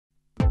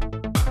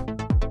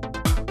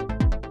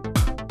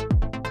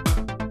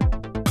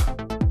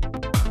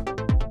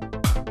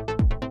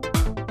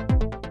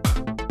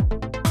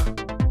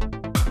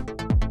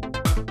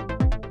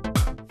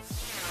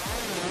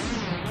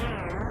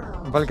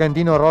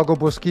Valgandino, rogo,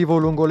 boschivo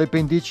lungo le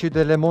pendici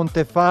del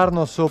Monte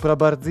Farno sopra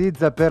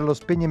Barzizza per lo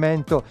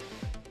spegnimento.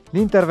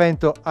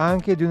 L'intervento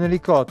anche di un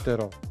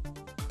elicottero.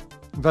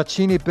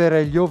 Vaccini per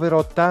gli over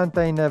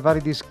 80 in Val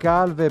di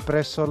Scalve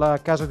presso la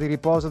casa di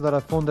riposo della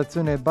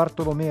Fondazione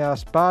Bartolomea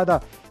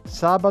Spada.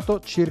 Sabato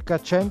circa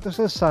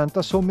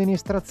 160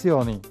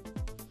 somministrazioni.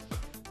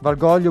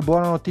 Valgoglio,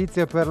 buona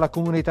notizia per la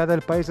comunità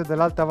del paese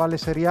dell'Alta Val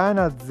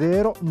Seriana,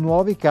 0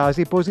 nuovi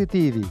casi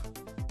positivi.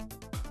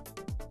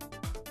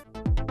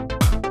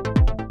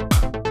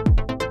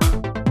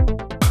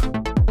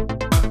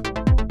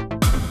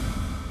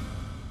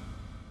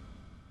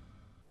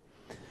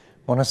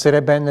 Buonasera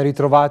e ben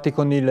ritrovati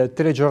con il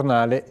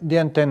telegiornale di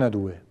Antenna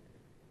 2.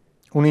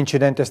 Un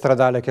incidente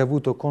stradale che ha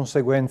avuto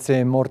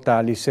conseguenze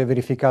mortali si è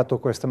verificato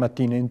questa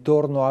mattina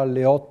intorno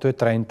alle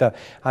 8:30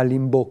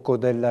 all'imbocco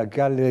della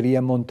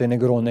Galleria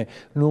Montenegrone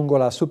lungo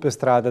la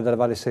superstrada della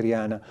Val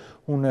Seriana.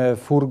 Un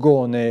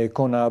furgone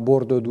con a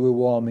bordo 2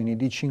 uomini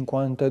di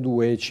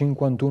 52 e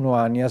 51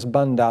 anni ha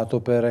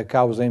sbandato per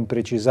cause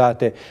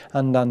imprecisate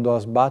andando a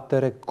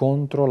sbattere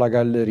contro la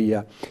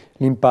galleria.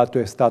 L'impatto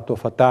è stato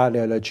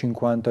fatale al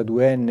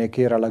 52enne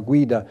che era alla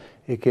guida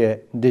e che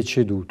è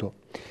deceduto.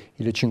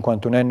 Il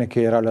 51enne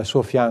che era al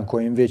suo fianco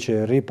è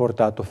invece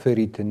riportato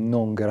ferite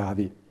non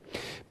gravi.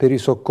 Per i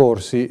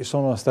soccorsi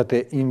sono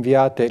state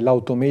inviate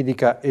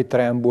l'automedica e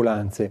 3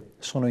 ambulanze.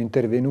 Sono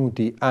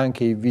intervenuti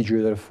anche i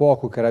vigili del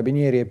fuoco,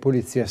 carabinieri e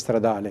polizia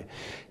stradale.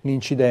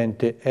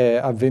 L'incidente è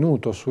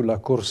avvenuto sulla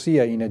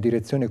corsia in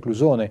direzione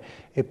Clusone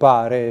e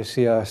pare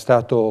sia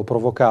stato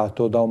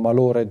provocato da un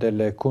malore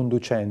del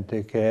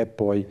conducente che è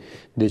poi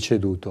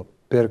deceduto.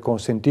 Per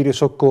consentire i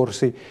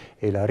soccorsi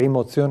e la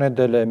rimozione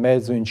del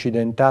mezzo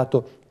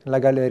incidentato, la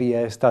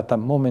galleria è stata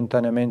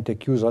momentaneamente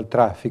chiusa al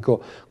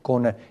traffico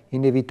con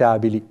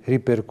inevitabili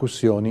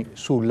ripercussioni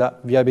sulla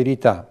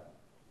viabilità.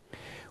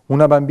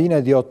 Una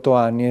bambina di 8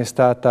 anni è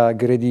stata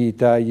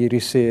aggredita ieri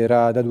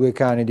sera da 2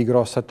 cani di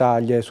grossa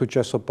taglia. È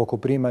successo poco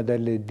prima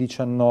delle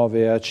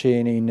 19 a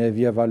Cene in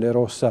via Valle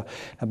Rossa.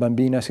 La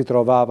bambina si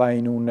trovava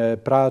in un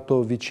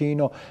prato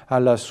vicino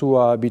alla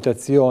sua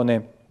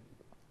abitazione.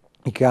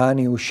 I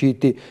cani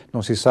usciti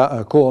non si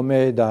sa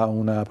come da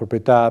una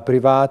proprietà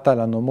privata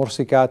l'hanno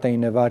morsicata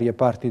in varie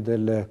parti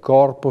del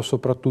corpo,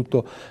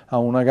 soprattutto a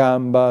una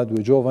gamba.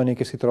 2 giovani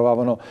che si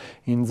trovavano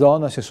in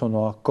zona si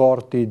sono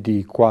accorti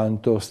di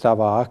quanto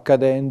stava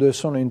accadendo e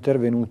sono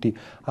intervenuti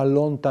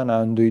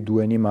allontanando i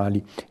 2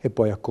 animali. E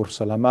poi è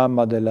accorsa la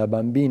mamma della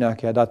bambina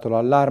che ha dato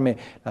l'allarme.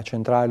 La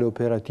centrale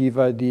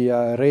operativa di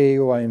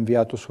Areo ha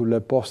inviato sul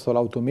posto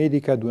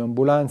l'automedica, 2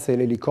 ambulanze e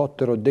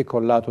l'elicottero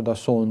decollato da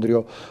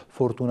Sondrio.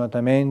 Fortunatamente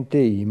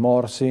i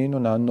morsi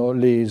non hanno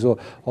leso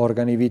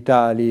organi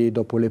vitali.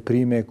 Dopo le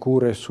prime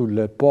cure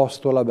sul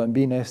posto, la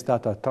bambina è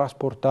stata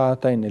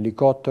trasportata in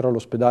elicottero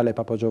all'ospedale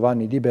Papa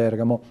Giovanni di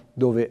Bergamo,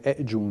 dove è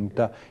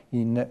giunta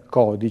in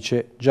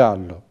codice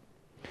giallo.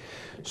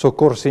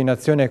 Soccorsi in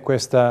azione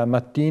questa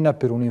mattina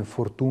per un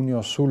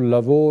infortunio sul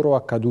lavoro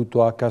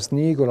accaduto a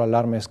Casnigo.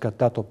 L'allarme è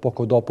scattato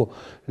poco dopo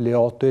le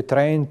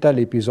 8:30.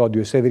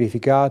 L'episodio si è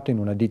verificato in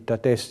una ditta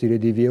tessile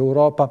di via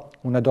Europa.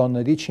 Una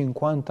donna di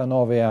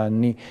 59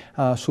 anni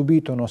ha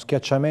subito uno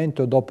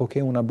schiacciamento dopo che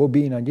una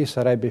bobina gli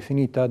sarebbe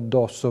finita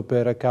addosso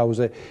per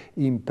cause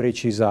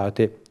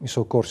imprecisate. I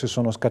soccorsi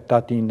sono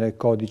scattati in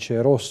codice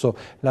rosso.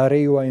 La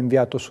Reu ha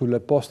inviato sul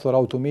posto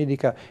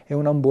l'automedica e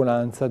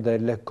un'ambulanza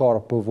del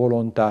Corpo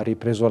Volontari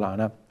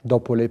Presolana.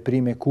 Dopo le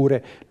prime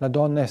cure, la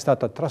donna è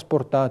stata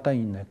trasportata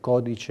in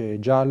codice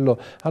giallo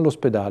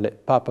all'ospedale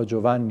Papa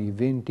Giovanni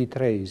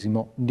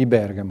XXIII di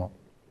Bergamo.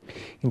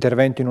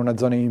 Interventi in una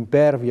zona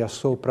impervia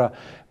sopra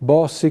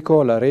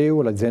Bossico. La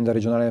Reu, l'azienda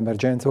regionale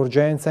emergenza e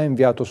urgenza, ha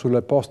inviato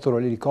sul posto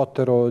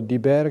l'elicottero di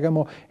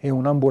Bergamo e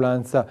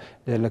un'ambulanza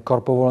del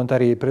Corpo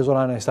Volontari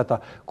Presolana è stata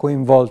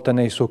coinvolta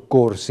nei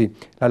soccorsi.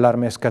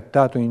 L'allarme è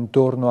scattato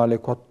intorno alle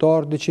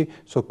 14,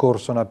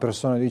 soccorso una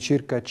persona di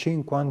circa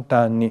 50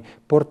 anni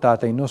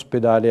portata in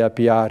ospedale a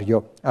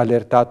Piario.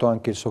 Allertato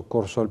anche il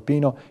soccorso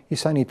alpino, i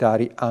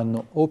sanitari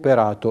hanno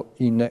operato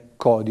in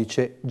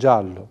codice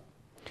giallo.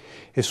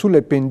 E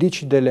sulle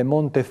pendici del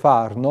Monte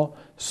Farno,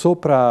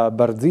 sopra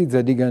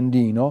Barzizza di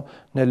Gandino,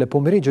 nel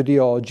pomeriggio di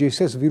oggi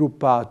si è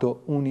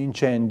sviluppato un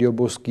incendio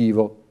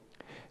boschivo.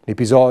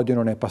 L'episodio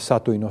non è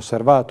passato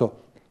inosservato.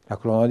 La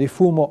colonna di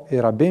fumo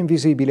era ben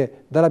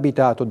visibile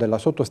dall'abitato della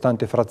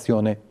sottostante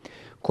frazione.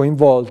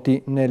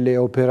 Coinvolti nelle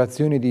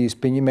operazioni di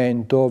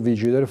spegnimento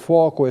vigili del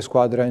fuoco e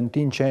squadre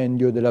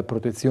antincendio della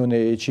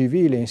protezione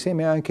civile,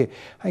 insieme anche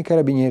ai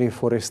carabinieri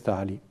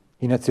forestali.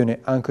 In azione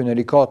anche un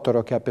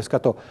elicottero che ha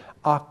pescato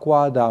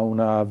acqua da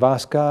una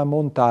vasca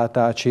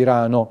montata a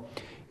Cirano.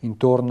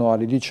 Intorno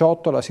alle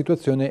 18 la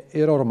situazione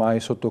era ormai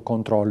sotto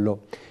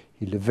controllo.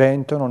 Il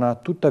vento non ha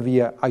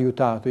tuttavia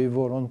aiutato i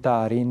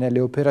volontari nelle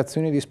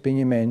operazioni di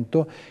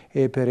spegnimento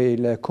e per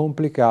il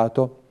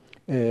complicato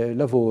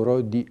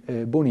lavoro di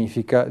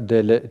bonifica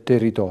del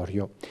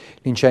territorio.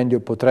 L'incendio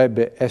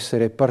potrebbe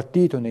essere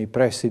partito nei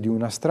pressi di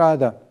una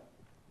strada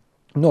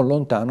non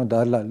lontano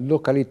dalla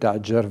località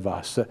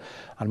Gervas.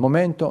 Al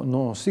momento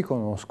non si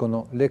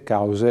conoscono le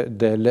cause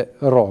del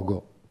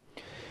rogo.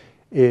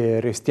 E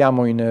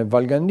restiamo in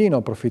Valgandino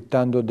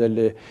approfittando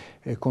delle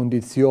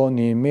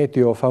condizioni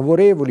meteo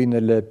favorevoli.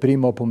 Nel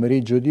primo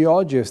pomeriggio di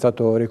oggi è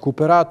stato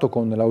recuperato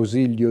con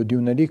l'ausilio di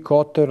un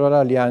elicottero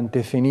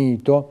l'aliante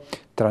finito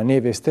tra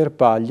neve e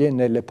sterpaglie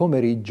nel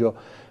pomeriggio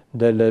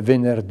del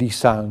venerdì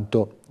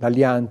santo.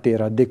 L'aliante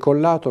era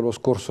decollato lo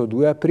scorso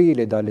 2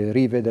 aprile dalle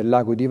rive del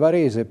lago di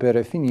Varese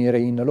per finire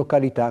in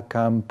località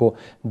Campo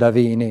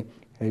d'Avene.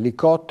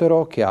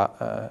 L'elicottero, che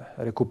ha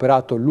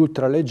recuperato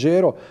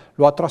l'ultraleggero,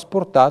 lo ha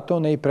trasportato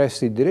nei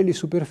pressi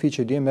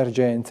dell'elisuperficie di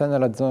emergenza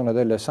nella zona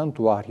del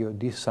santuario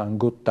di San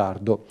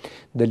Gottardo.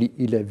 Da lì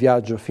il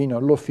viaggio fino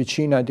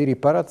all'officina di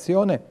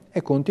riparazione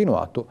è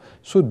continuato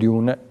su di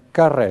un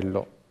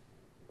carrello.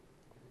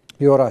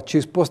 E ora ci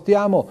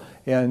spostiamo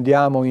e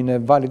andiamo in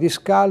Val di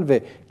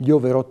Scalve. Gli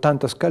over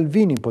 80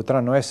 scalvini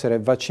potranno essere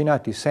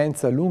vaccinati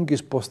senza lunghi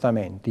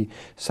spostamenti.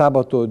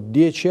 Sabato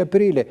 10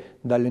 aprile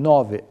dalle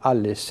 9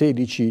 alle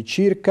 16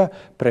 circa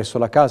presso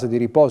la casa di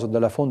riposo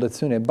della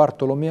Fondazione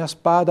Bartolomea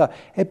Spada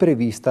è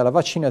prevista la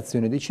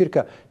vaccinazione di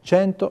circa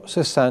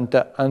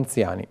 160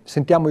 anziani.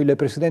 Sentiamo il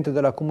presidente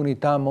della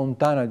comunità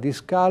montana di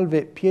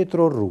Scalve,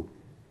 Pietro Ru.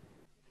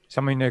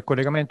 Siamo in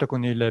collegamento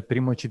con il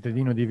primo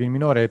cittadino di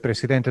Viminore e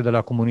presidente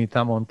della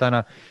comunità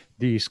montana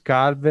di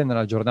Scalve.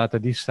 Nella giornata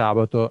di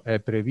sabato è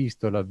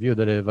previsto l'avvio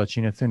delle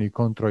vaccinazioni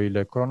contro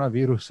il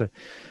coronavirus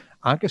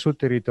anche sul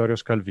territorio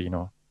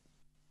scalvino.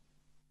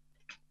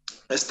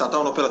 È stata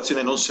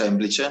un'operazione non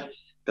semplice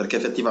perché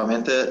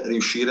effettivamente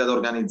riuscire ad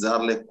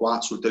organizzarle qua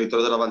sul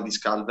territorio della Val di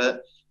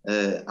Scalve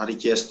ha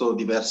richiesto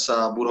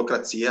diversa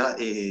burocrazia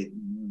e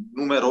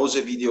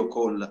numerose video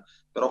call,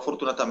 però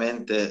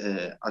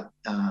fortunatamente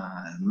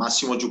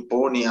Massimo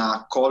Giupponi ha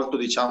accolto,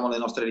 diciamo, le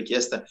nostre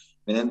richieste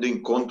venendo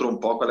incontro un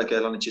po' a quella che è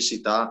la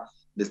necessità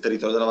del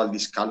territorio della Val di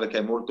Scalve, che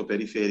è molto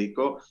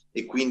periferico,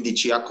 e quindi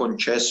ci ha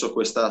concesso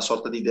questa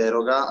sorta di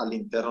deroga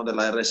all'interno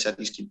della RSA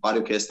di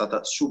Schippario, che è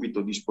stata subito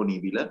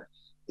disponibile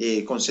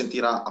e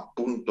consentirà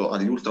appunto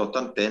agli ultra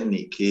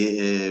ottantenni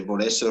che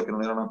volessero, che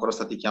non erano ancora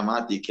stati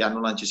chiamati, che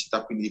hanno la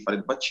necessità quindi di fare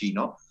il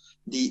vaccino,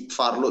 di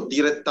farlo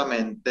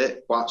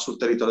direttamente qua sul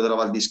territorio della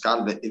Val di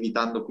Scalve,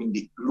 evitando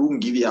quindi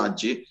lunghi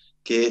viaggi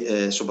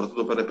che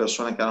soprattutto per le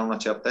persone che hanno una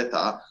certa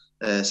età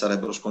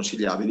sarebbero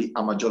sconsigliabili,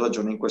 a maggior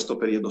ragione in questo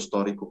periodo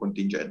storico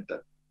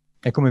contingente.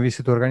 E come vi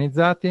siete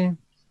organizzati?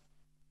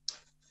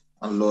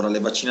 Allora, le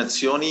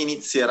vaccinazioni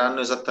inizieranno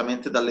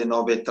esattamente dalle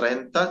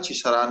 9:30, ci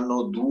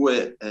saranno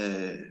 2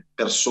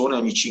 persone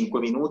ogni 5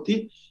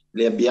 minuti,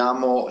 le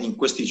abbiamo in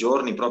questi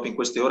giorni, proprio in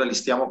queste ore, li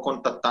stiamo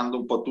contattando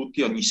un po'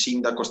 tutti, ogni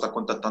sindaco sta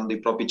contattando i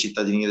propri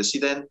cittadini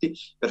residenti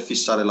per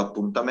fissare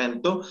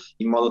l'appuntamento,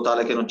 in modo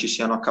tale che non ci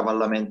siano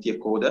accavallamenti e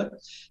code.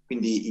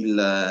 Quindi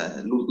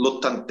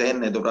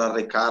l'ottantenne dovrà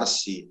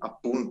recarsi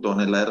appunto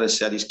nella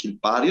RSA di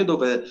Schilpario,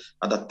 dove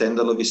ad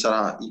attenderlo vi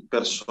sarà il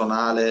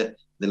personale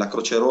della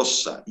Croce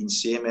Rossa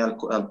insieme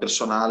al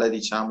personale,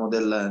 diciamo,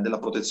 della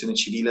Protezione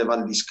Civile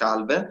Val di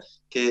Scalve,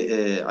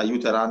 che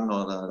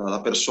aiuteranno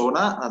la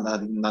persona ad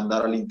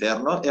andare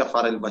all'interno e a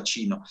fare il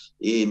vaccino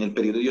e nel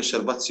periodo di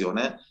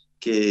osservazione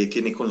che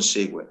ne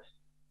consegue.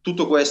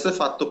 Tutto questo è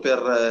fatto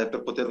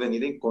per poter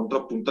venire incontro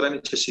appunto alle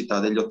necessità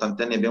degli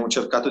ottantenni. Abbiamo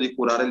cercato di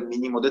curare il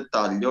minimo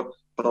dettaglio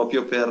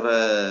proprio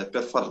per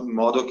fare in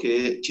modo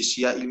che ci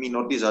sia il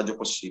minor disagio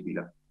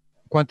possibile.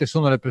 Quante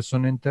sono le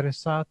persone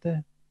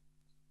interessate?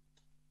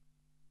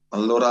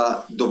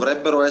 Allora,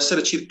 dovrebbero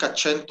essere circa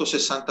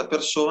 160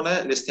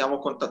 persone, le stiamo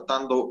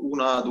contattando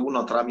una ad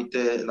una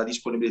tramite la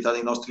disponibilità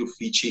dei nostri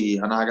uffici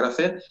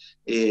anagrafe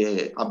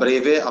e a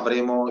breve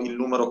avremo il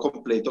numero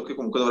completo, che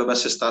comunque dovrebbe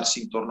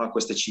assestarsi intorno a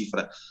queste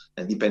cifre.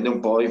 Dipende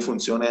un po' in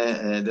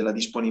funzione della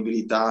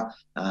disponibilità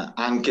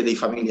anche dei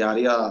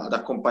familiari ad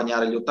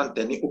accompagnare gli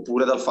ottantenni,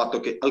 oppure dal fatto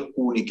che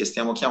alcuni che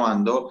stiamo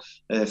chiamando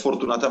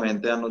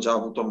fortunatamente hanno già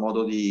avuto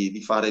modo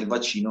di fare il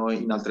vaccino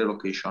in altre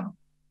location.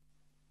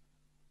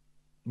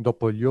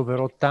 Dopo gli over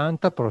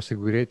 80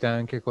 proseguirete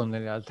anche con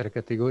le altre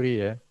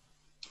categorie?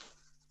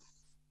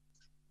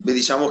 Beh,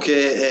 diciamo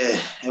che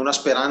è una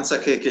speranza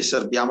che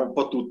serbiamo un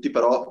po' tutti,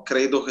 però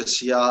credo che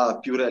sia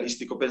più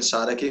realistico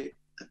pensare che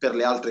per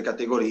le altre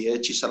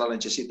categorie ci sarà la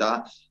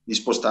necessità di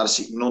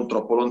spostarsi non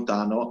troppo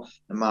lontano,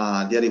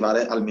 ma di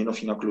arrivare almeno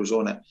fino a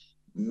Clusone.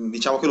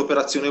 Diciamo che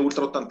l'operazione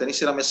ultra ottantenni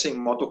si era messa in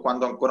moto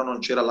quando ancora non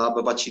c'era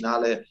l'hub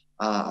vaccinale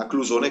a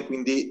Clusone,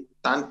 quindi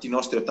tanti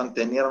nostri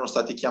ottantenni erano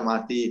stati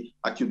chiamati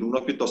a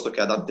Chiuduno piuttosto che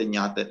ad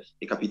Antegnate,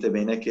 e capite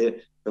bene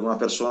che per una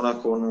persona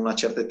con una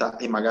certa età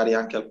e magari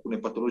anche alcune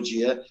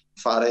patologie,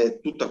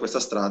 fare tutta questa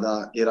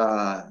strada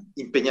era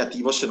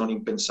impegnativo se non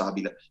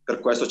impensabile.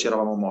 Per questo ci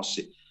eravamo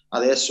mossi.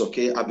 Adesso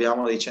che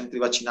abbiamo dei centri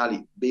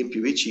vaccinali ben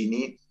più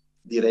vicini,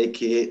 direi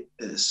che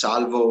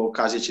salvo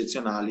casi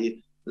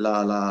eccezionali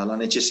la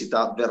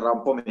necessità verrà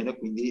un po' meno e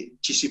quindi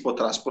ci si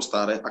potrà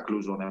spostare a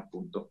Clusone,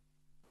 appunto.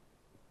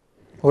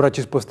 Ora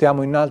ci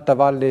spostiamo in alta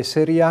Val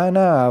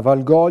Seriana, a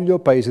Valgoglio,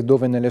 paese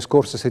dove nelle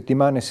scorse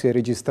settimane si è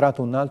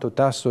registrato un alto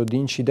tasso di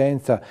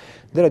incidenza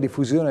della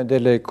diffusione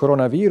del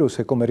coronavirus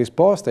e come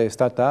risposta è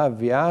stata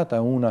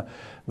avviata una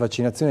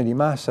vaccinazione di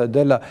massa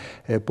della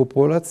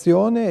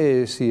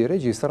popolazione e si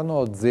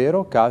registrano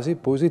 0 casi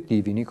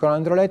positivi. Nicola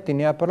Androletti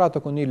ne ha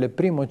parlato con il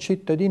primo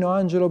cittadino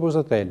Angelo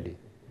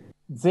Bosatelli.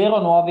 0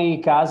 nuovi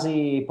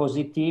casi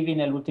positivi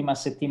nell'ultima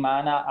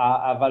settimana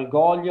a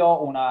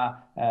Valgoglio,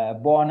 una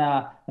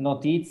buona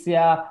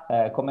notizia,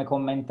 come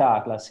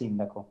commentarla,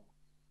 Sindaco?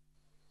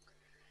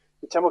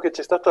 Diciamo che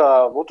c'è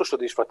stata molta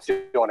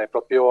soddisfazione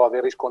proprio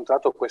aver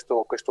riscontrato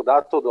questo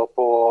dato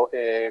dopo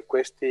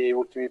questi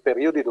ultimi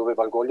periodi dove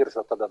Valgoglio è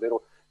stata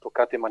davvero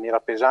toccata in maniera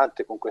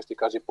pesante con questi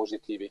casi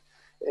positivi.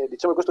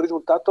 Diciamo che questo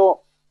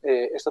risultato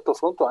è stato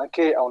frutto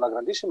anche a una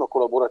grandissima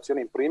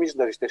collaborazione in primis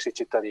dagli stessi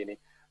cittadini,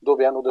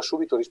 dove hanno da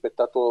subito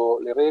rispettato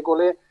le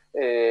regole,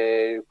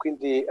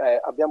 quindi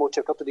abbiamo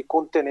cercato di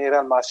contenere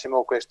al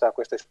massimo questa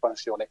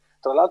espansione.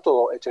 Tra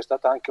l'altro c'è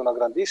stata anche una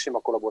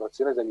grandissima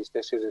collaborazione dagli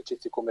stessi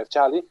esercizi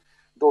commerciali,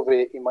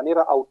 dove in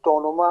maniera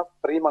autonoma,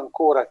 prima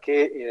ancora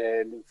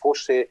che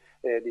fosse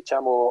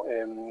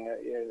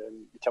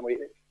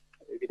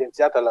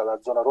evidenziata la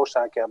zona rossa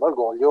anche a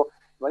Valgoglio,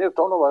 in maniera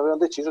autonoma avevano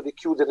deciso di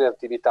chiudere le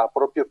attività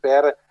proprio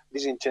per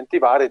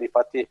disincentivare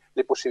difatti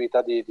le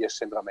possibilità di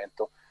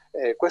assembramento.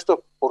 Questo ha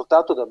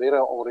portato davvero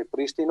a un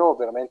ripristino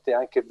veramente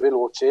anche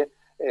veloce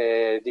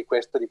di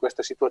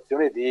questa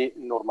situazione di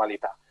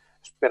normalità,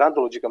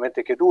 sperando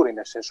logicamente che duri,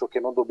 nel senso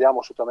che non dobbiamo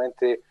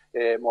assolutamente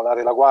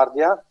mollare la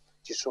guardia.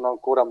 Ci sono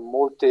ancora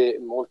molte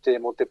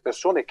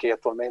persone che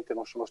attualmente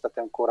non sono state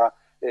ancora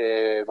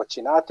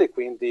vaccinate,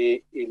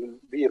 quindi il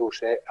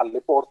virus è alle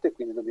porte,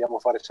 quindi dobbiamo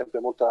fare sempre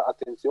molta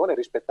attenzione,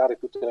 rispettare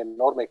tutte le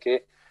norme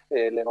che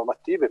le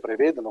normative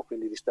prevedono,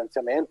 quindi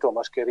distanziamento,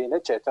 mascherine,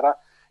 eccetera,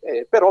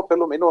 però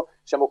perlomeno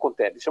siamo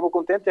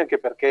contenti anche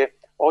perché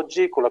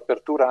oggi con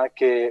l'apertura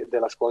anche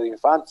della scuola di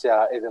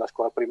infanzia e della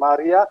scuola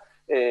primaria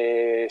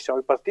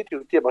siamo partiti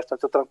tutti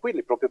abbastanza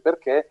tranquilli proprio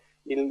perché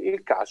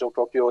il caso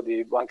proprio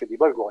anche di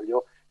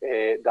Valgoglio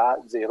da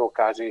 0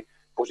 casi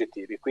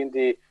positivi,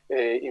 quindi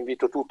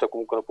invito tutta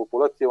comunque la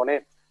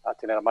popolazione a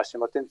tenere la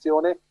massima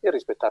attenzione e a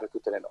rispettare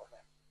tutte le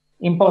norme.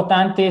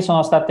 Importanti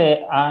sono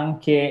state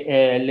anche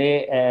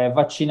le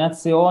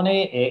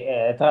vaccinazioni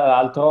e tra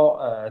l'altro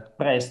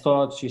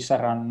presto ci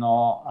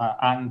saranno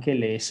anche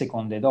le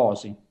seconde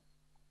dosi.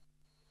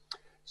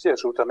 Sì,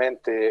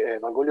 assolutamente.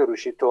 Valgoglio è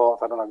riuscito a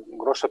fare una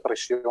grossa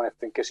pressione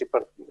affinché si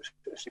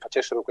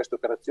facessero queste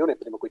operazioni,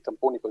 prima con i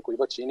tamponi, poi con i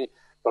vaccini,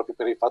 proprio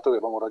per il fatto che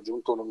avevamo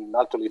raggiunto un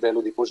alto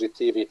livello di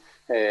positivi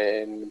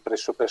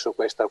presso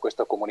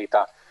questa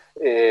comunità.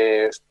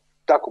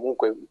 Sta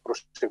comunque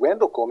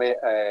proseguendo come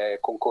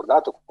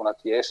concordato con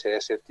ATS,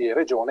 SRT e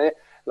Regione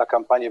la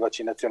campagna di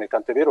vaccinazione,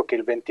 tant'è vero che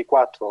il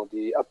 24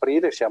 di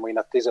aprile siamo in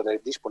attesa della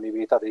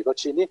disponibilità dei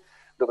vaccini,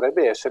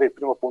 dovrebbe essere il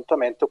primo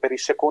appuntamento per i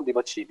secondi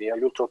vaccini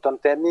agli ultra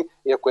ottantenni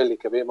e a quelle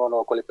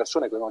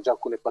persone che avevano già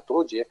alcune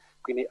patologie,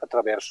 quindi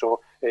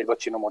attraverso il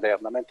vaccino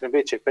Moderna, mentre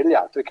invece per gli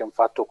altri che hanno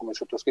fatto come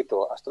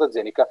sottoscritto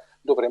AstraZeneca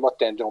dovremo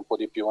attendere un po'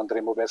 di più,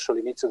 andremo verso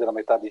l'inizio della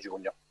metà di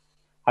giugno.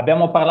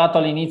 Abbiamo parlato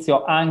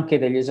all'inizio anche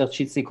degli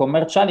esercizi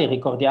commerciali,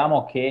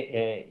 ricordiamo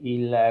che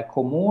il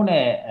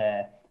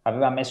Comune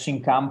aveva messo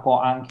in campo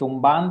anche un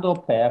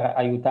bando per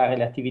aiutare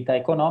le attività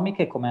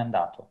economiche. Come è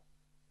andato?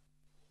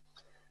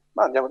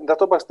 Ma è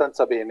andato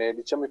abbastanza bene,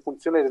 diciamo in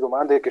funzione delle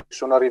domande che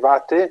sono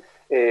arrivate,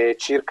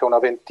 circa una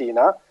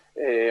ventina,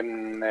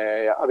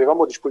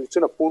 avevamo a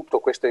disposizione appunto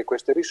queste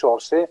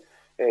risorse,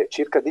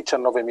 circa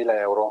 19.000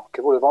 euro,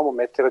 che volevamo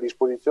mettere a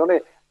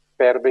disposizione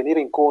per venire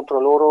incontro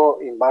a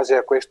loro in base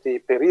a questi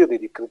periodi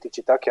di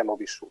criticità che hanno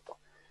vissuto.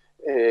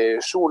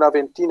 Su una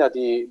ventina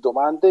di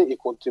domande i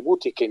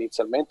contributi che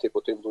inizialmente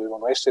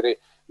dovevano essere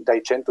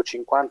dai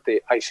 150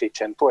 ai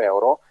 600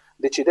 euro,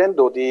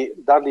 decidendo di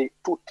darli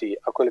tutti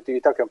a quelle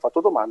attività che hanno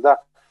fatto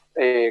domanda,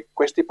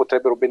 questi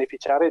potrebbero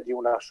beneficiare di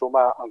una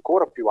somma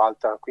ancora più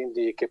alta,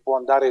 quindi che può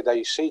andare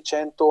dai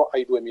 600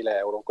 ai 2.000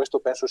 euro. Questo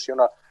penso sia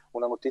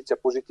una notizia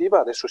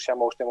positiva. Adesso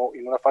stiamo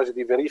in una fase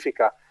di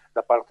verifica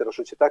da parte della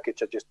società che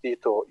ci ha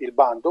gestito il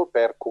bando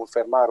per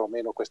confermare o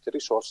meno queste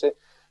risorse,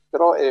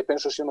 però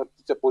penso sia una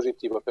notizia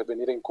positiva per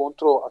venire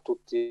incontro a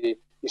tutti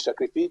i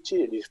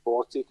sacrifici e gli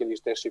sforzi che gli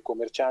stessi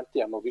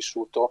commercianti hanno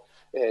vissuto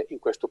in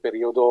questo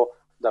periodo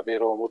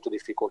davvero molto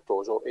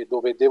difficoltoso e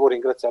dove devo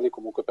ringraziarli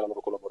comunque per la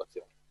loro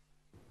collaborazione.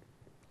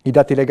 I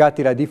dati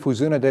legati alla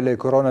diffusione del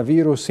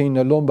coronavirus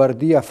in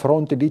Lombardia, a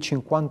fronte di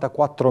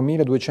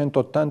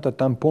 54.280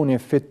 tamponi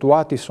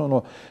effettuati,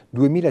 sono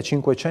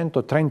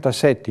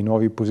 2.537 i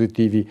nuovi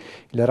positivi.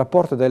 Il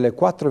rapporto è del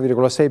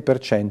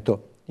 4,6%.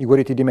 I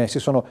guariti dimessi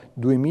sono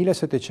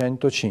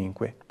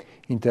 2.705.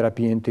 In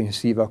terapia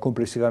intensiva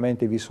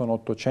complessivamente vi sono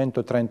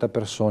 830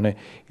 persone,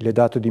 il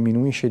dato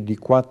diminuisce di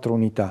 4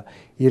 unità.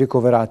 I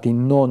ricoverati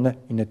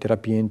non in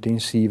terapia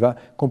intensiva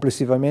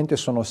complessivamente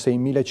sono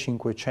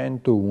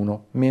 6.501,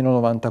 meno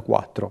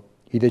 94.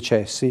 I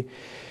decessi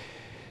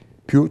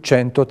più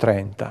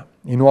 130.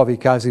 I nuovi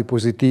casi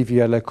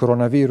positivi al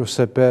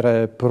coronavirus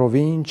per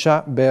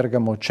provincia: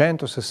 Bergamo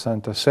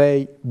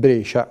 166,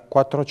 Brescia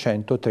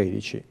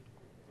 413.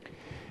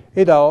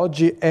 E da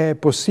oggi è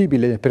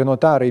possibile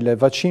prenotare il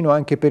vaccino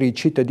anche per i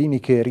cittadini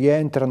che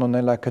rientrano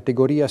nella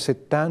categoria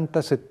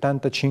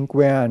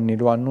 70-75 anni,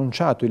 lo ha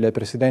annunciato il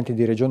presidente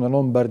di Regione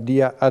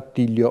Lombardia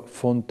Attilio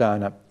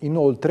Fontana.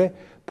 Inoltre,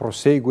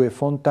 prosegue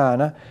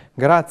Fontana,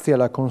 grazie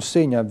alla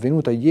consegna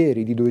avvenuta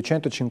ieri di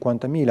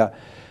 250.000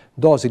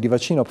 dosi di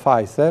vaccino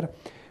Pfizer,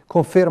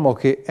 confermo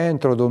che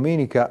entro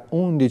domenica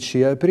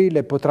 11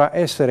 aprile potrà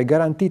essere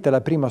garantita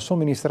la prima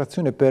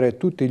somministrazione per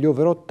tutti gli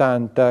over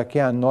 80 che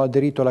hanno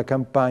aderito alla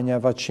campagna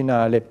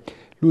vaccinale.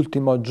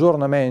 L'ultimo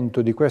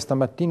aggiornamento di questa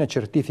mattina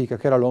certifica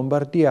che la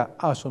Lombardia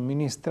ha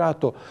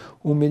somministrato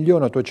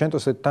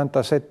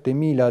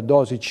 1.877.000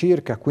 dosi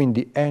circa,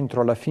 quindi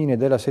entro la fine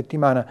della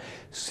settimana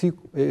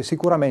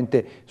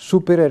sicuramente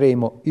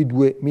supereremo i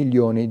 2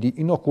 milioni di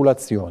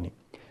inoculazioni.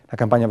 La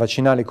campagna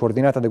vaccinale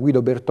coordinata da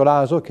Guido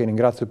Bertolaso, che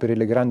ringrazio per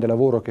il grande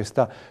lavoro che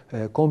sta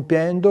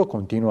compiendo,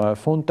 continua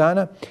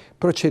Fontana,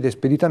 procede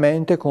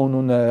speditamente con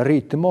un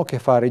ritmo che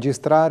fa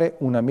registrare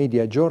una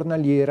media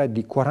giornaliera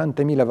di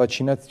 40.000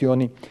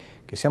 vaccinazioni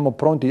che siamo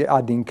pronti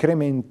ad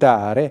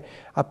incrementare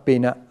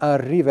appena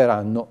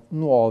arriveranno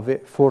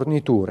nuove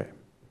forniture.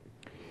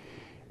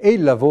 E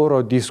il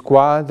lavoro di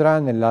squadra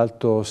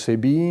nell'Alto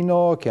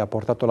Sebino, che ha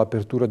portato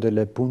all'apertura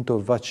del punto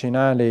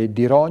vaccinale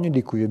di Rogno,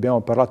 di cui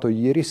abbiamo parlato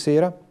ieri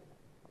sera,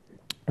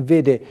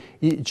 vede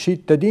i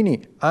cittadini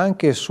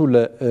anche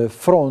sul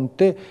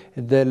fronte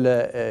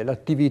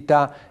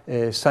dell'attività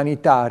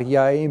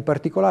sanitaria, e in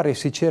particolare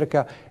si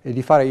cerca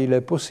di fare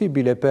il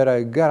possibile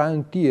per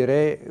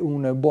garantire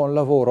un buon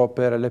lavoro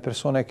per le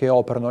persone che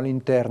operano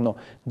all'interno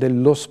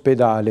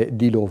dell'ospedale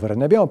di Lovere.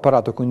 Ne abbiamo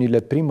parlato con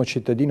il primo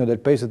cittadino del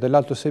paese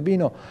dell'Alto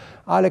Sebino,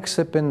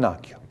 Alex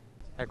Pennacchio.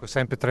 Ecco,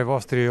 sempre tra i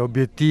vostri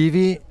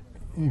obiettivi,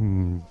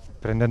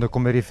 prendendo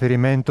come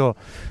riferimento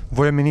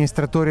voi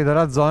amministratori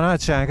della zona,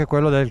 c'è anche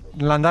quello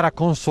dell'andare a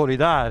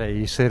consolidare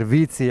i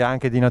servizi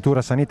anche di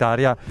natura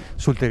sanitaria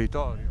sul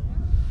territorio.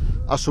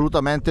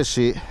 Assolutamente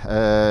sì,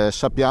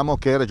 sappiamo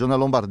che Regione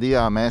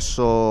Lombardia ha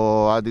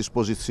messo a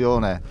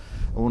disposizione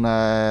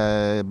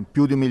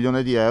più di 1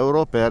 milione di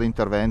euro per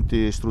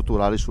interventi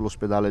strutturali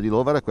sull'ospedale di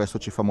Lovere. Questo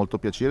ci fa molto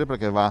piacere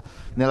perché va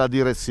nella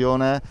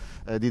direzione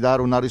di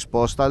dare una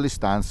risposta alle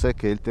istanze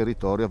che il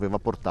territorio aveva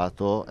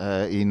portato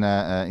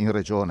in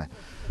Regione.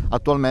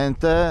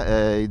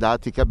 Attualmente i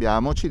dati che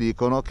abbiamo ci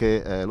dicono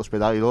che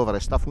l'ospedale di Lovere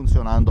sta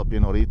funzionando a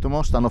pieno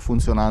ritmo, stanno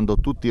funzionando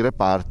tutti i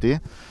reparti.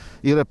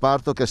 Il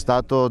reparto che è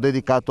stato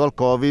dedicato al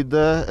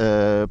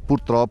Covid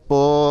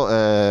purtroppo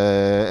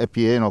è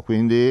pieno,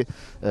 quindi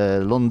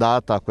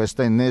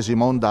questa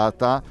ennesima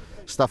ondata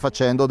sta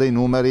facendo dei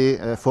numeri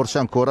forse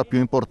ancora più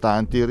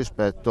importanti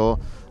rispetto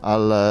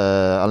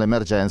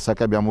all'emergenza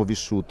che abbiamo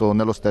vissuto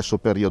nello stesso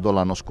periodo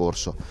l'anno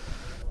scorso.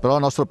 Però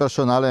il nostro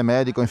personale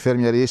medico,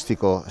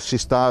 infermieristico si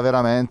sta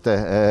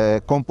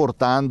veramente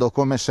comportando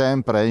come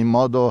sempre in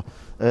modo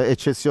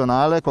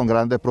eccezionale, con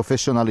grande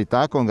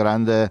professionalità, con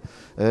grande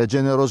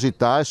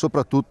generosità e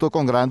soprattutto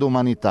con grande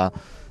umanità,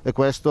 e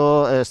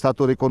questo è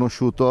stato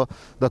riconosciuto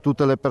da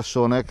tutte le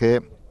persone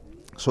che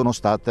sono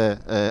state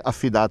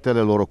affidate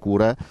alle loro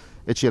cure,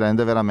 e ci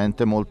rende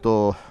veramente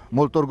molto,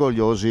 molto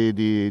orgogliosi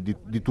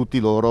di tutti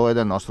loro e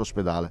del nostro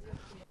ospedale.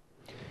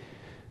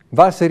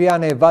 Val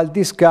Seriana e Val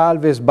di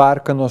Scalve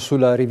sbarcano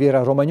sulla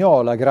riviera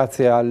romagnola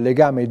grazie al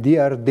legame di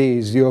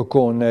Ardesio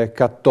con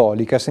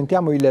Cattolica.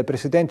 Sentiamo il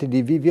presidente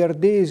di Vivi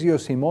Ardesio,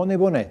 Simone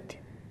Bonetti.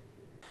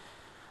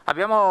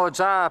 Abbiamo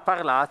già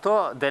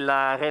parlato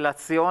della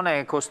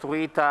relazione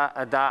costruita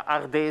da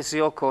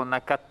Ardesio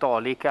con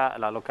Cattolica,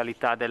 la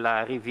località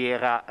della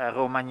riviera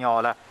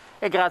romagnola.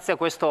 E grazie a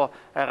questo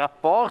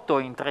rapporto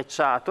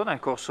intrecciato nel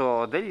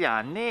corso degli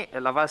anni,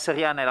 la Val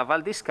Seriana e la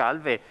Val di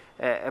Scalve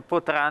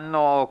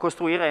potranno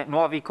costruire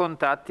nuovi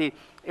contatti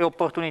e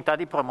opportunità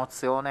di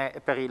promozione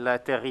per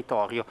il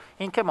territorio.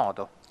 In che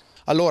modo?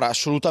 Allora,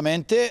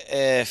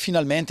 assolutamente,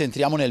 finalmente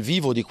entriamo nel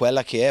vivo di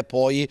quella che è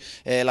poi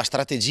la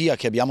strategia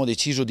che abbiamo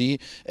deciso di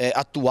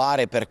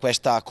attuare per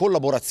questa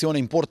collaborazione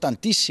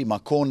importantissima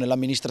con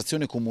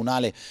l'amministrazione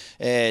comunale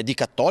di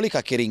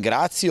Cattolica, che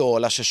ringrazio,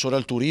 l'assessore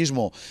al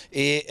turismo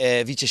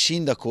e vice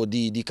sindaco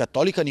di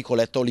Cattolica,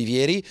 Nicoletta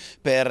Olivieri,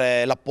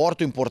 per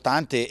l'apporto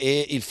importante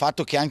e il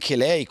fatto che anche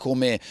lei,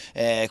 come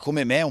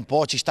me, un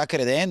po' ci sta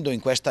credendo in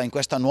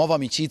questa nuova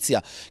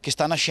amicizia che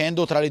sta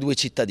nascendo tra le due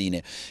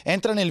cittadine.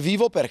 Entra nel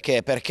vivo perché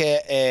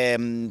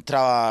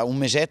tra un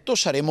mesetto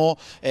saremo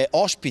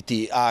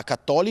ospiti a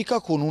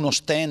Cattolica con uno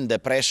stand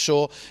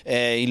presso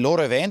il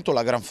loro evento,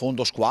 la Gran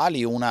Fondo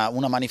Squali, una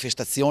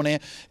manifestazione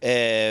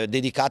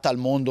dedicata al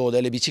mondo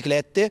delle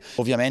biciclette.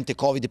 Ovviamente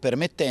Covid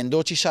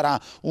permettendo ci sarà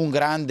un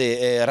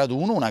grande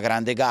raduno, una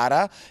grande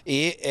gara,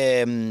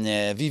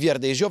 e Vivi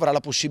Ardesio avrà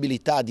la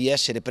possibilità di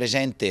essere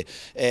presente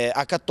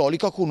a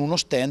Cattolica con uno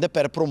stand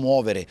per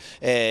promuovere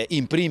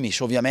in primis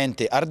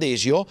ovviamente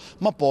Ardesio,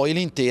 ma poi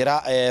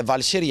l'intera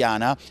Val Seriana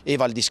Seriana e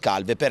Val di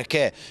Scalve.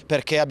 Perché?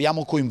 Perché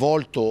abbiamo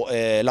coinvolto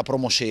la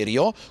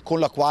Promoserio, con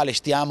la quale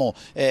stiamo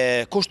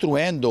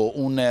costruendo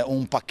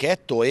un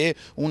pacchetto e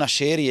una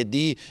serie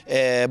di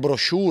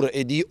brochure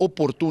e di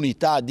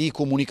opportunità di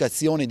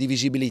comunicazione e di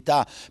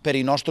visibilità per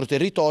il nostro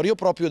territorio,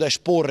 proprio da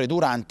esporre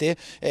durante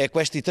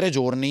questi 3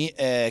 giorni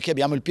che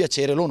abbiamo il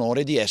piacere e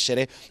l'onore di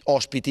essere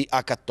ospiti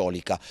a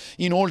Cattolica.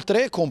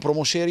 Inoltre con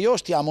Promoserio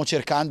stiamo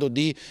cercando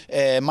di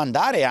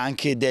mandare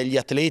anche degli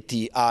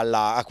atleti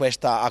a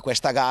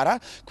questa gara,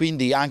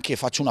 quindi anche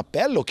faccio un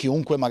appello: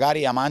 chiunque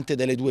magari è amante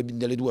delle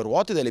due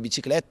ruote, delle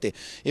biciclette,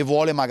 e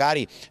vuole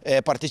magari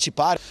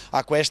partecipare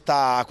a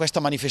questa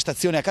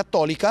manifestazione a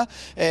Cattolica,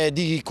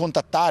 di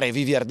contattare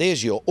Vivi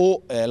Ardesio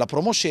o la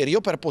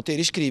Promoserio per poter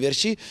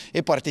iscriversi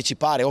e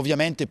partecipare.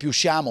 Ovviamente più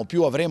siamo,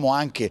 più avremo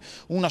anche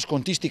una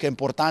scontistica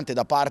importante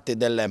da parte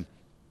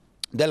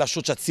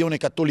dell'associazione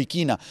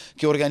cattolichina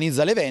che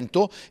organizza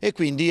l'evento, e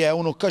quindi è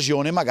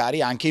un'occasione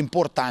magari anche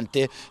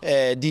importante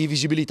di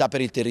visibilità per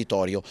il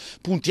territorio.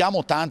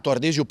 Puntiamo tanto,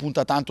 Ardesio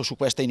punta tanto su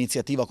questa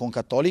iniziativa con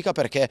Cattolica,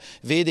 perché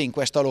vede in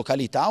questa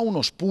località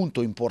uno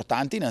spunto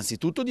importante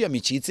innanzitutto di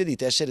amicizie, di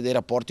tessere dei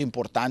rapporti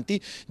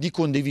importanti, di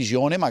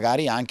condivisione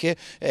magari anche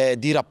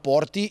di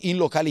rapporti in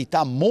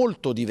località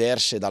molto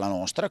diverse dalla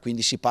nostra,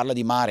 quindi si parla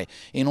di mare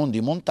e non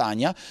di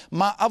montagna,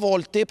 ma a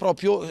volte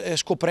proprio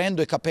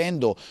scoprendo e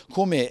capendo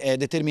come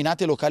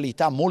determinate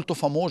località molto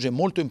famose,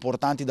 molto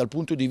importanti dal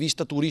punto di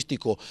vista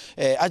turistico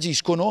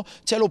agiscono,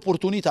 c'è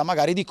l'opportunità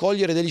magari di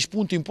cogliere degli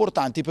spunti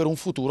importanti per un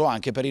futuro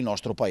anche per il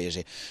nostro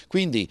paese.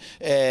 Quindi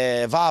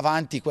va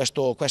avanti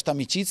questa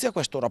amicizia,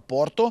 questo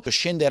rapporto.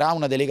 Scenderà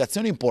una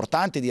delegazione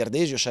importante di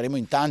Ardesio, saremo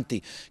in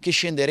tanti che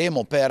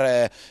scenderemo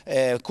per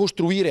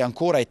costruire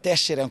ancora e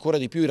tessere ancora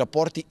di più i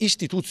rapporti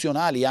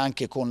istituzionali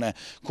anche con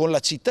la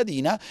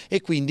cittadina,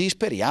 e quindi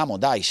speriamo,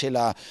 dai, se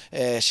da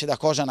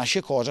cosa nasce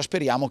cosa,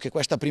 speriamo che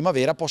questa primavera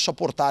possa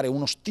portare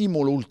uno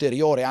stimolo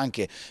ulteriore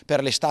anche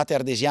per l'estate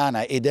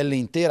ardesiana e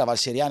dell'intera Val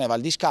Seriana e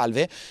Val di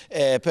Scalve,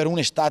 per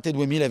un'estate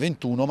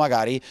 2021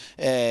 magari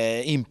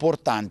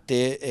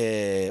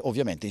importante,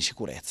 ovviamente in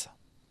sicurezza.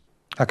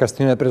 A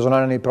Casnigo del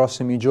Presolana nei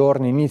prossimi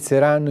giorni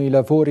inizieranno i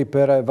lavori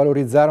per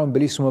valorizzare un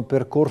bellissimo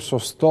percorso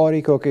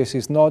storico che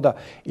si snoda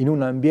in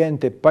un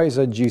ambiente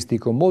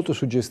paesaggistico molto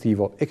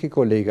suggestivo e che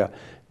collega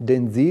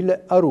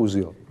Denzil a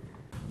Rusio.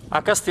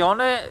 A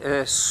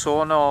Castione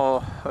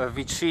sono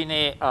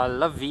vicini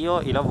all'avvio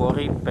i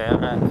lavori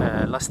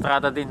per la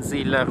strada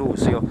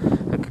Denzil-Rusio.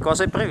 Che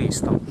cosa è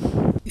previsto?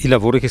 I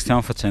lavori che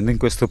stiamo facendo in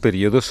questo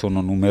periodo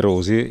sono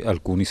numerosi,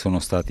 alcuni sono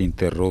stati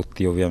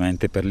interrotti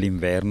ovviamente per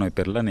l'inverno e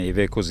per la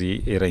neve, e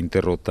così era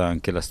interrotta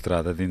anche la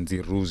strada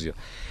Denzil-Rusio.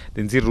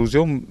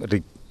 Denzil-Rusio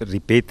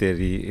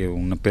ripete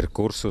un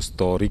percorso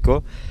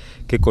storico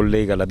che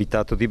collega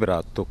l'abitato di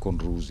Bratto con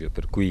Rusio,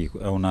 per cui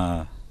è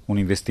un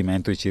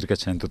investimento di circa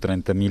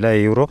 130.000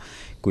 euro,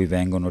 in cui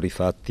vengono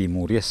rifatti i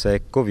muri a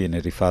secco,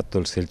 viene rifatto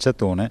il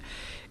selciatone,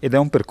 ed è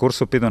un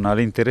percorso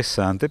pedonale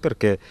interessante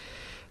perché,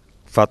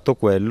 fatto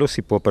quello,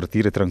 si può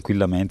partire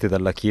tranquillamente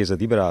dalla chiesa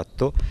di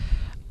Bratto,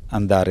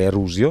 andare a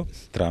Rusio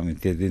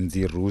tramite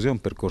Denzil Rusio,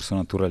 un percorso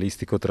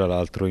naturalistico tra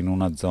l'altro in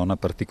una zona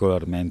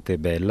particolarmente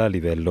bella a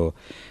livello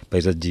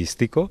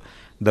paesaggistico.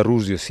 Da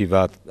Rusio si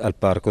va al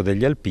Parco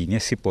degli Alpini e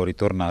si può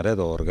ritornare ad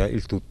Orga,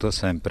 il tutto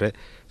sempre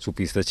su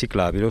pista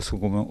ciclabile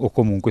o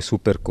comunque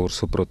su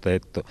percorso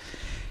protetto.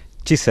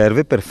 Ci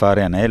serve per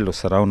fare anello,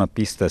 sarà una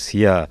pista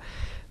sia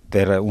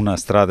per una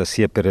strada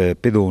sia per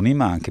pedoni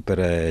ma anche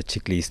per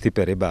ciclisti,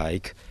 per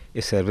e-bike, e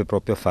serve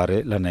proprio a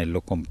fare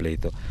l'anello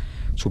completo.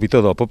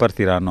 Subito dopo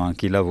partiranno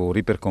anche i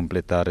lavori per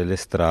completare le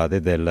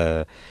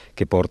strade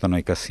che portano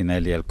ai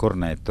Cassinelli e al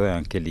Cornetto, e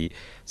anche lì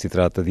si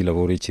tratta di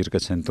lavori di circa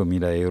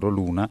 100.000 euro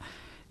l'una,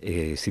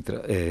 e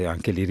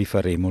anche lì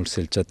rifaremo il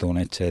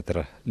selciatone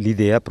eccetera.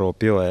 L'idea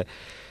proprio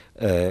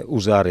è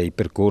usare i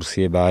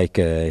percorsi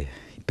e-bike,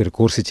 i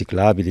percorsi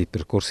ciclabili, i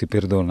percorsi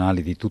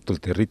pedonali di tutto il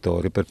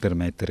territorio per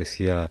permettere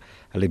sia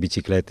alle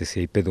biciclette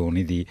sia ai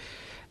pedoni di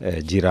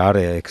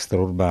girare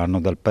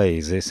extraurbano dal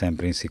paese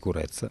sempre in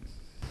sicurezza.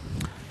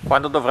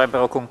 Quando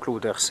dovrebbero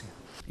concludersi?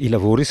 I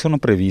lavori sono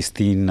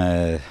previsti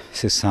in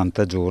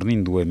 60 giorni,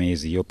 in 2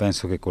 mesi. Io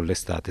penso che con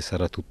l'estate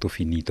sarà tutto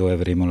finito e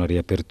avremo la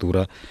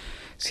riapertura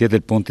sia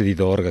del ponte di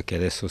Dorga, che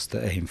adesso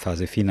è in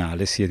fase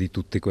finale, sia di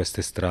tutte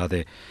queste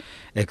strade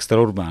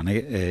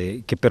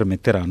extraurbane che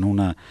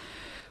permetteranno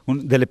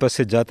delle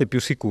passeggiate più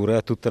sicure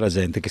a tutta la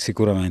gente, che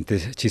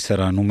sicuramente ci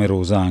sarà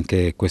numerosa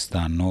anche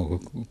quest'anno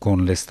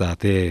con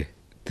l'estate,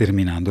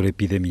 terminando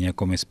l'epidemia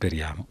come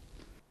speriamo.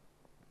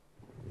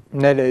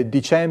 Nel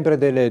dicembre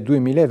del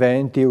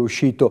 2020 è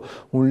uscito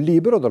un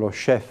libro dallo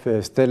chef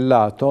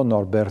stellato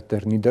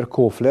Norbert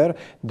Niederkofler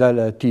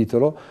dal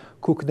titolo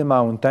Cook the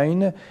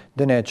Mountain,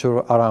 The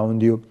Nature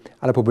Around You.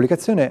 Alla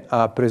pubblicazione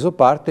ha preso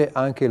parte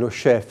anche lo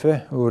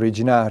chef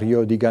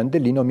originario di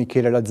Gandellino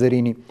Michele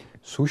Lazzarini,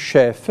 sous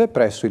chef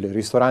presso il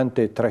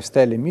ristorante 3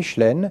 stelle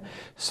Michelin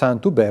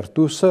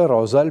Sant'Ubertus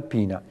Rosa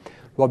Alpina.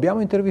 Lo abbiamo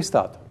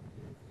intervistato.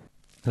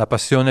 La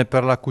passione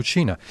per la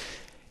cucina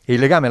e il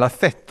legame e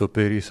l'affetto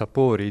per i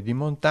sapori di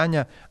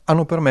montagna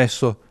hanno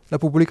permesso la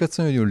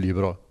pubblicazione di un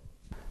libro.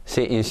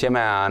 Sì, insieme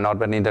a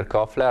Norbert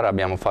Niederkoffler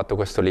abbiamo fatto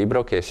questo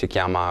libro che si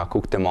chiama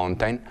Cook the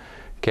Mountain,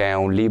 che è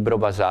un libro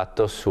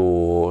basato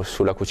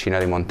sulla cucina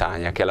di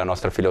montagna, che è la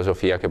nostra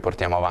filosofia che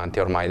portiamo avanti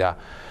ormai da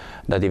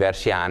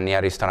diversi anni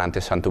al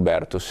ristorante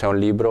Sant'Ubertus. È un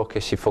libro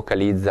che si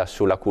focalizza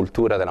sulla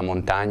cultura della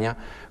montagna,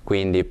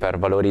 quindi per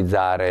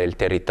valorizzare il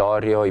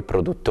territorio, i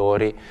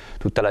produttori,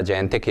 tutta la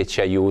gente che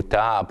ci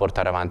aiuta a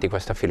portare avanti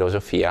questa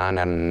filosofia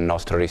nel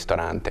nostro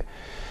ristorante.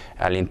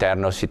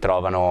 All'interno si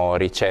trovano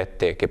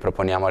ricette che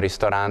proponiamo al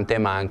ristorante,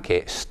 ma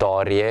anche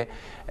storie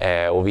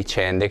o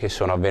vicende che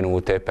sono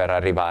avvenute per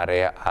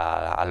arrivare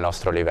al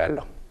nostro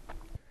livello.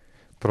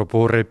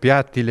 Proporre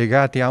piatti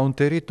legati a un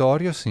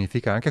territorio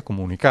significa anche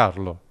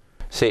comunicarlo.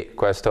 Sì,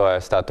 questo è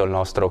stato il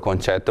nostro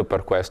concetto,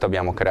 per questo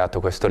abbiamo creato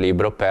questo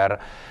libro, per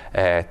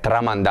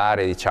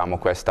tramandare, diciamo,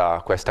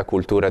 questa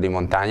cultura di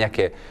montagna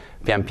che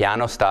pian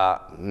piano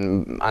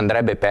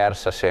andrebbe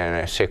persa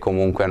se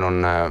comunque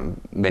non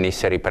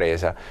venisse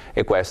ripresa,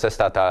 e questa è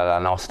stata la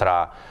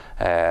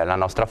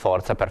nostra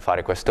forza per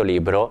fare questo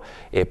libro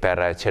e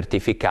per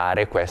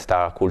certificare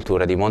questa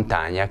cultura di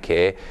montagna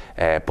che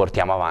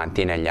portiamo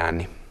avanti negli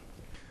anni.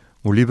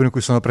 Un libro in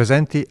cui sono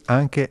presenti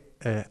anche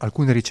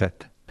alcune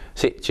ricette.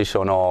 Sì, è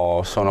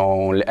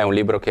un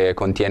libro che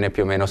contiene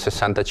più o meno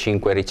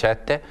 65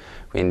 ricette,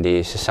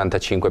 quindi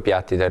 65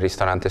 piatti del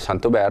ristorante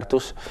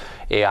Sant'Ubertus,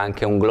 e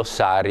anche un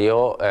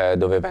glossario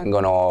dove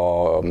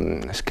vengono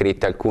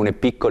scritte alcune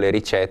piccole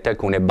ricette,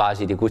 alcune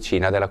basi di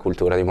cucina della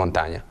cultura di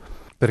montagna.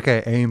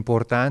 Perché è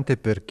importante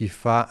per chi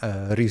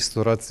fa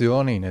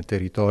ristorazione in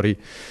territori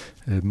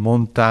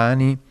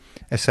montani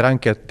essere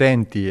anche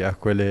attenti a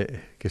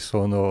quelle che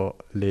sono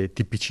le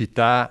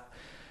tipicità,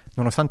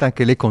 nonostante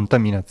anche le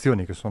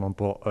contaminazioni che sono un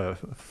po'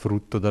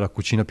 frutto della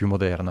cucina più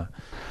moderna.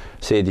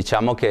 Sì,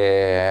 diciamo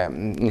che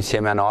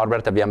insieme a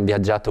Norbert abbiamo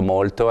viaggiato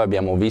molto,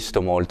 abbiamo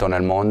visto molto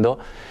nel mondo,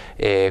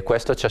 e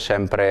questo ci ha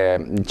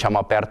sempre, diciamo,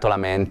 aperto la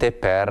mente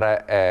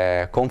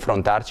per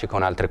confrontarci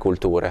con altre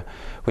culture,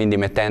 quindi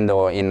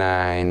mettendo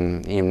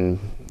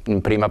in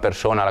prima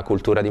persona la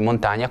cultura di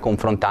montagna,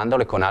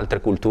 confrontandole con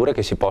altre culture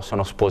che si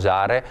possono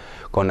sposare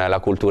con la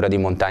cultura di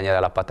montagna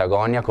della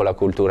Patagonia, con la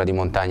cultura di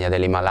montagna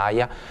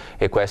dell'Himalaya,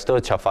 e questo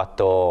ci ha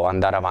fatto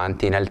andare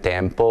avanti nel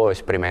tempo,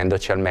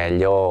 esprimendoci al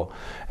meglio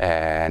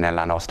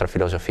nella nostra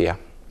filosofia.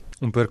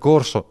 Un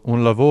percorso,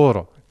 un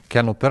lavoro che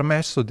hanno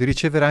permesso di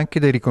ricevere anche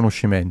dei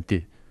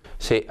riconoscimenti.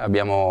 Sì,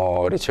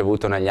 abbiamo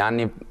ricevuto negli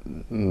anni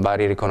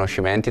vari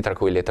riconoscimenti, tra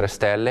cui le 3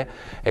 stelle,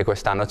 e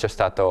quest'anno c'è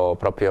stato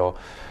proprio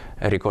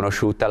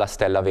riconosciuta la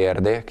stella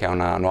verde, che è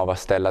una nuova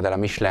stella della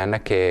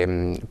Michelin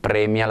che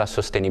premia la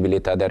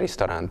sostenibilità del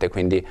ristorante,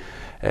 quindi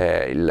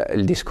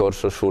il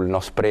discorso sul no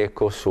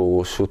spreco,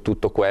 su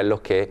tutto quello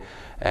che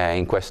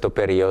in questo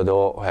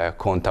periodo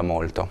conta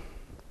molto.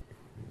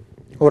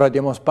 Ora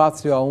diamo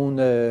spazio a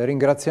un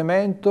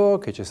ringraziamento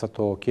che ci è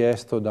stato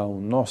chiesto da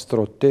un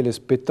nostro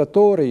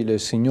telespettatore, il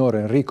signor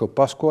Enrico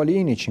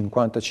Pasqualini,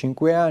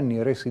 55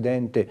 anni,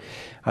 residente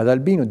ad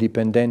Albino,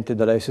 dipendente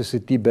dalla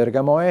SST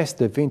Bergamo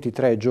Est.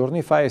 23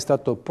 giorni fa è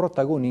stato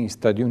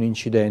protagonista di un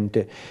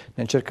incidente.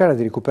 Nel cercare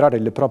di recuperare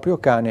il proprio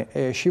cane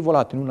è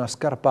scivolato in una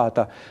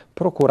scarpata,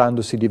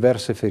 procurandosi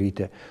diverse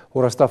ferite.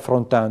 Ora sta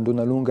affrontando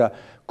una lunga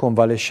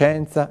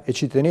convalescenza e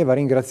ci teneva a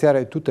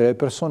ringraziare tutte le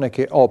persone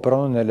che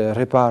operano nel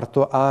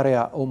reparto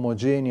area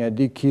omogenea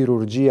di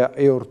chirurgia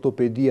e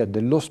ortopedia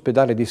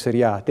dell'ospedale di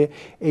Seriate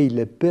e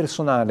il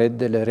personale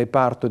del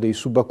reparto dei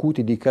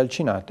subacuti di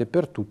Calcinate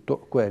per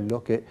tutto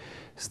quello che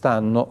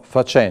stanno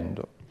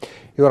facendo.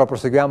 E ora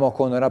proseguiamo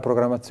con la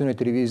programmazione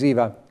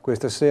televisiva.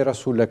 Questa sera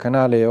sul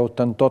canale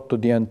 88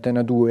 di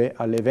Antenna 2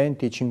 alle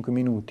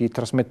 20:05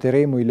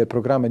 trasmetteremo il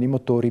programma di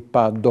motori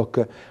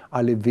Paddock.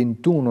 Alle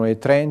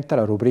 21:30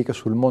 la rubrica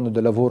sul mondo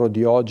del lavoro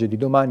di oggi e di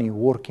domani,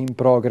 Work in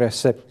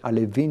Progress.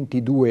 Alle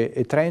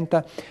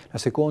 22:30 la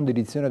seconda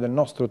edizione del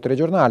nostro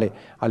telegiornale.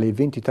 Alle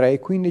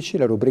 23:15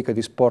 la rubrica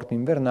di sport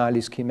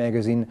invernali Ski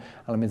Magazine.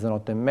 Alla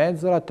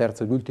 00:30 la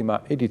terza ed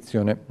ultima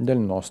edizione del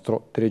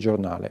nostro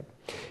telegiornale.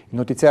 Il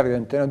notiziario di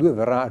Antenna 2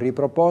 verrà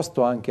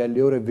riproposto anche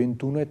alle ore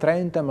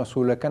 21:30, ma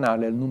sul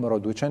canale il numero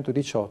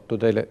 218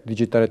 del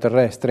digitale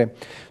terrestre.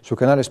 Sul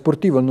canale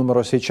sportivo il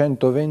numero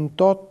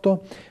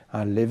 628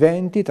 alle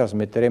 20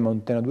 trasmetteremo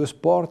Antenna 2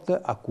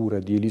 Sport a cura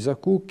di Elisa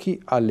Cucchi.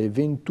 Alle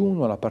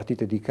 21 la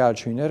partita di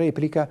calcio in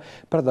replica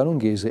Prada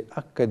Lunghese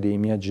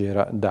Accademia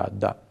Gera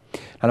D'Adda.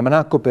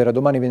 L'almanacco per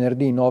domani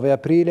venerdì 9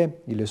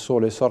 aprile, il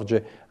sole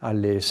sorge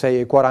alle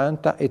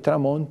 6:40 e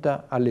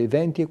tramonta alle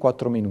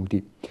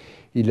 20:04.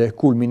 Il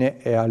culmine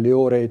è alle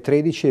ore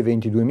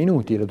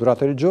 13:22, la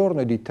durata del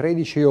giorno è di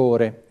 13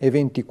 ore e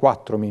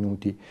 24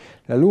 minuti.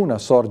 La luna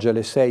sorge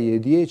alle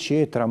 6:10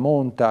 e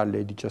tramonta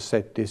alle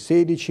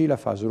 17:16, la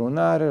fase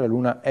lunare, la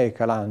luna è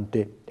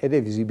calante ed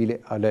è visibile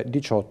al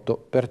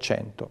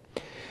 18%.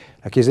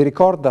 La chiesa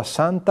ricorda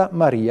Santa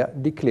Maria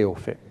di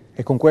Cleofe.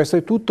 E con questo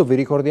è tutto, vi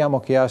ricordiamo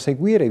che a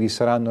seguire vi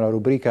saranno la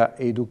rubrica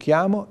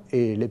Educhiamo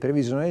e le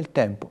previsioni del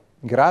tempo.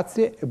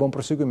 Grazie e buon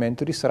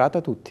proseguimento di serata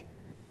a tutti.